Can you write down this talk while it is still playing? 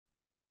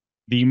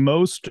The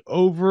most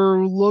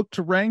overlooked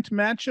ranked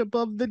matchup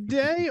of the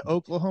day,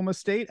 Oklahoma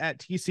State at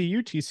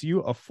TCU. TCU,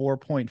 a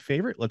 4-point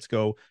favorite. Let's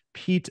go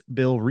Pete,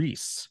 Bill,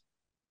 Rece.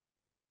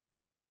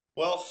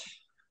 Well,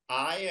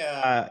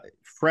 I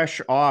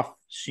fresh off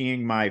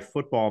seeing my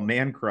football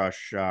man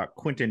crush,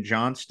 Quentin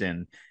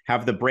Johnston,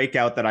 have the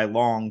breakout that I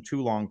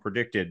too long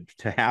predicted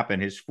to happen.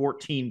 His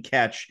 14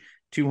 catch,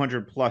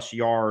 200 plus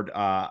yard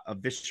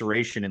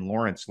evisceration in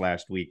Lawrence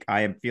last week.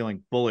 I am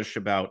feeling bullish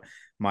about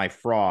my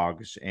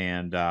Frogs,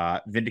 and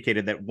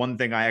vindicated that one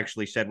thing I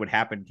actually said would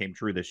happen came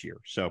true this year.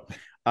 So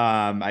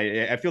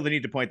I feel the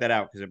need to point that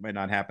out because it might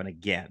not happen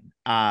again.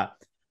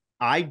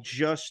 I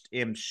just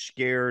am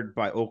scared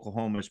by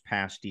Oklahoma's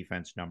pass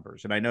defense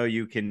numbers. And I know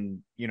you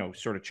can,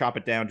 sort of chop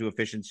it down to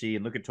efficiency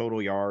and look at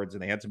total yards,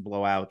 and they had some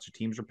blowouts, so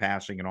teams are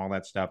passing and all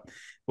that stuff.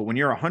 But when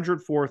you're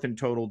 104th in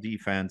total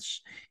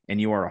defense and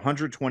you are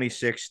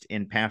 126th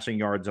in passing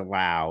yards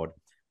allowed,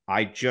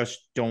 I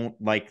just don't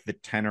like the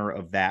tenor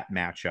of that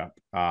matchup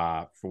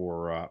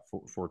for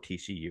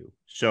TCU.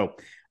 So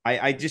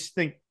I just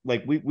think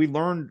we've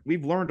learned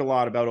a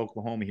lot about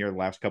Oklahoma here the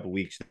last couple of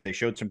weeks. They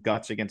showed some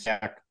guts against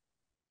Tech,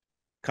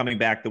 coming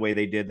back the way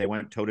they did. They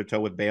went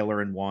toe-to-toe with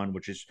Baylor and won,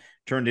 which has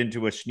turned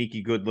into a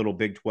sneaky good little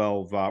Big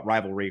 12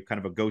 rivalry, kind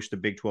of a ghost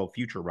of Big 12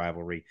 future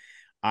rivalry.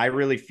 I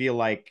really feel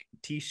like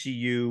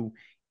TCU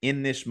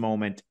in this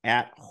moment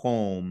at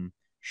home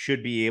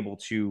should be able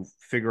to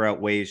figure out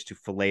ways to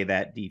fillet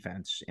that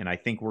defense. And I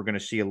think we're going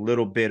to see a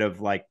little bit of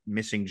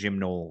missing Jim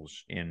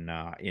Knowles in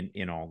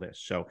all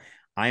this. So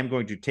I am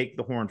going to take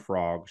the Horned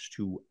Frogs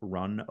to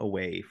run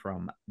away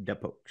from the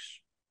Pokes.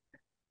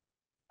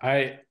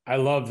 I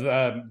love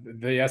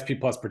the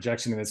SP Plus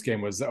projection in this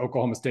game was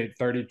Oklahoma State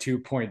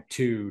 32.2,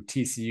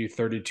 TCU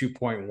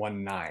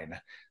 32.19.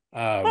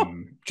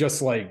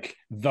 Just like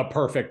the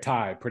perfect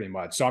tie pretty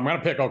much. So I'm going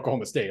to pick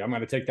Oklahoma State. I'm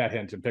going to take that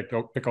hint and pick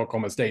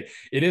Oklahoma State.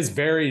 It is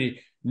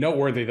very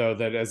noteworthy though,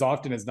 that as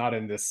often as not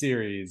in this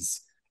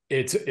series,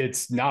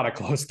 it's not a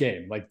close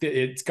game.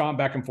 It's gone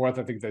back and forth.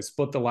 I think they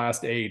split the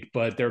last 8,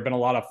 but there have been a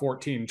lot of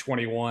 14,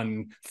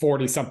 21,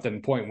 40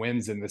 something point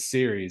wins in this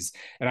series.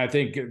 And I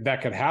think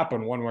that could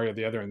happen one way or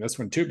the other in this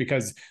one too,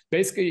 because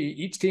basically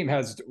each team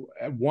has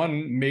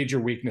one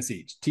major weakness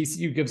each.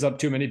 TCU gives up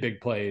too many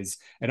big plays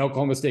and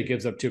Oklahoma State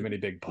gives up too many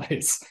big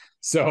plays.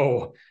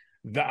 So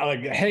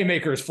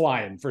haymakers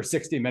flying for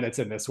 60 minutes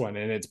in this one,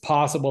 and it's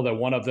possible that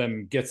one of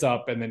them gets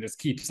up and then just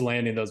keeps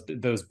landing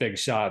those big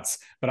shots,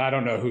 but I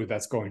don't know who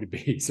that's going to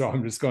be. So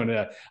I'm going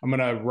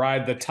to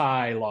ride the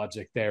tie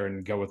logic there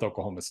and go with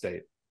Oklahoma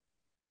State.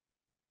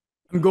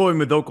 I'm going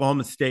with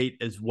Oklahoma State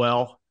as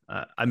well.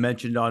 I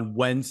mentioned on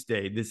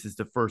Wednesday, this is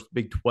the first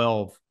Big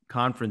 12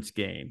 conference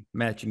game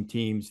matching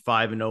teams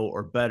 5-0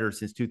 or better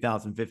since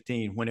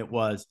 2015, when it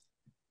was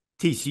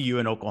TCU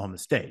and Oklahoma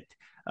State.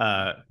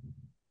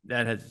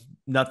 That has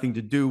nothing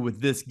to do with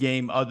this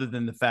game other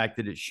than the fact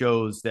that it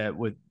shows that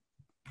with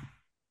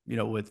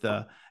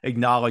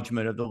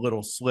acknowledgement of the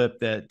little slip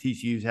that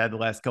TCU's had the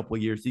last couple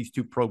of years, these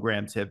two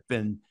programs have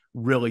been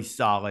really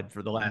solid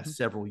for the last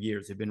several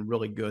years. They've been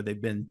really good.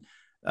 They've been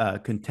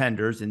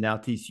contenders, and now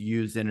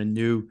TCU's in a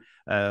new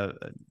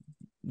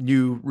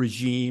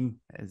regime,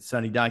 and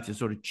Sonny Dykes is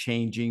sort of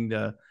changing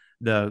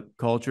the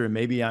culture. And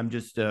maybe I'm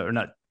just or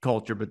not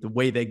culture, but the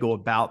way they go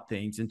about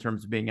things in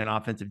terms of being an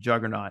offensive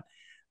juggernaut.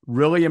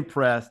 Really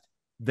impressed.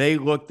 They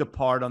looked the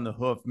part on the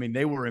hoof. I mean,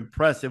 they were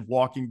impressive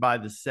walking by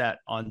the set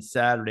on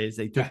Saturday as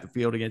they took the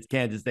field against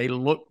Kansas. They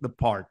looked the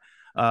part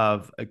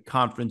of a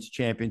conference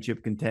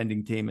championship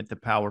contending team at the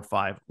Power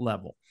 5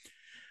 level.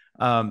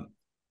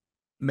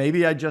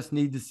 Maybe I just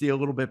need to see a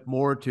little bit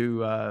more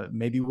to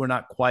maybe we're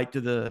not quite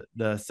to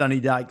the Sonny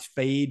Dykes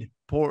fade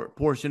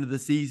portion of the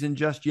season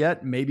just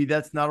yet. Maybe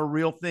that's not a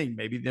real thing.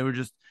 Maybe they were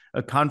just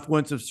a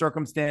confluence of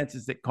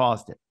circumstances that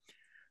caused it.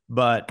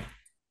 But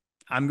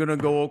I'm going to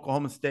go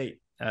Oklahoma State.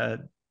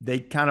 They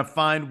kind of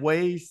find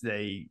ways.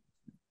 They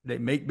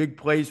make big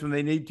plays when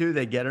they need to.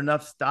 They get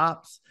enough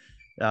stops.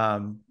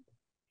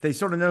 They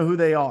sort of know who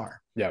they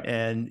are. Yeah.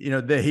 And,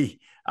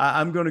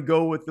 I'm going to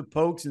go with the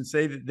Pokes and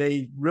say that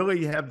they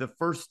really have the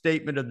first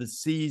statement of the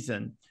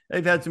season.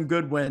 They've had some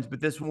good wins, but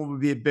this one will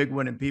be a big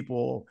one, and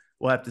people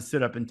will have to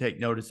sit up and take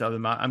notice of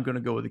them. I'm going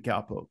to go with the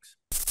Cowpokes.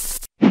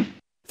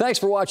 Thanks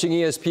for watching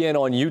ESPN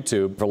on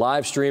YouTube. For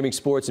live streaming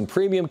sports and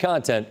premium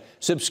content,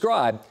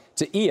 subscribe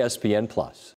to ESPN+.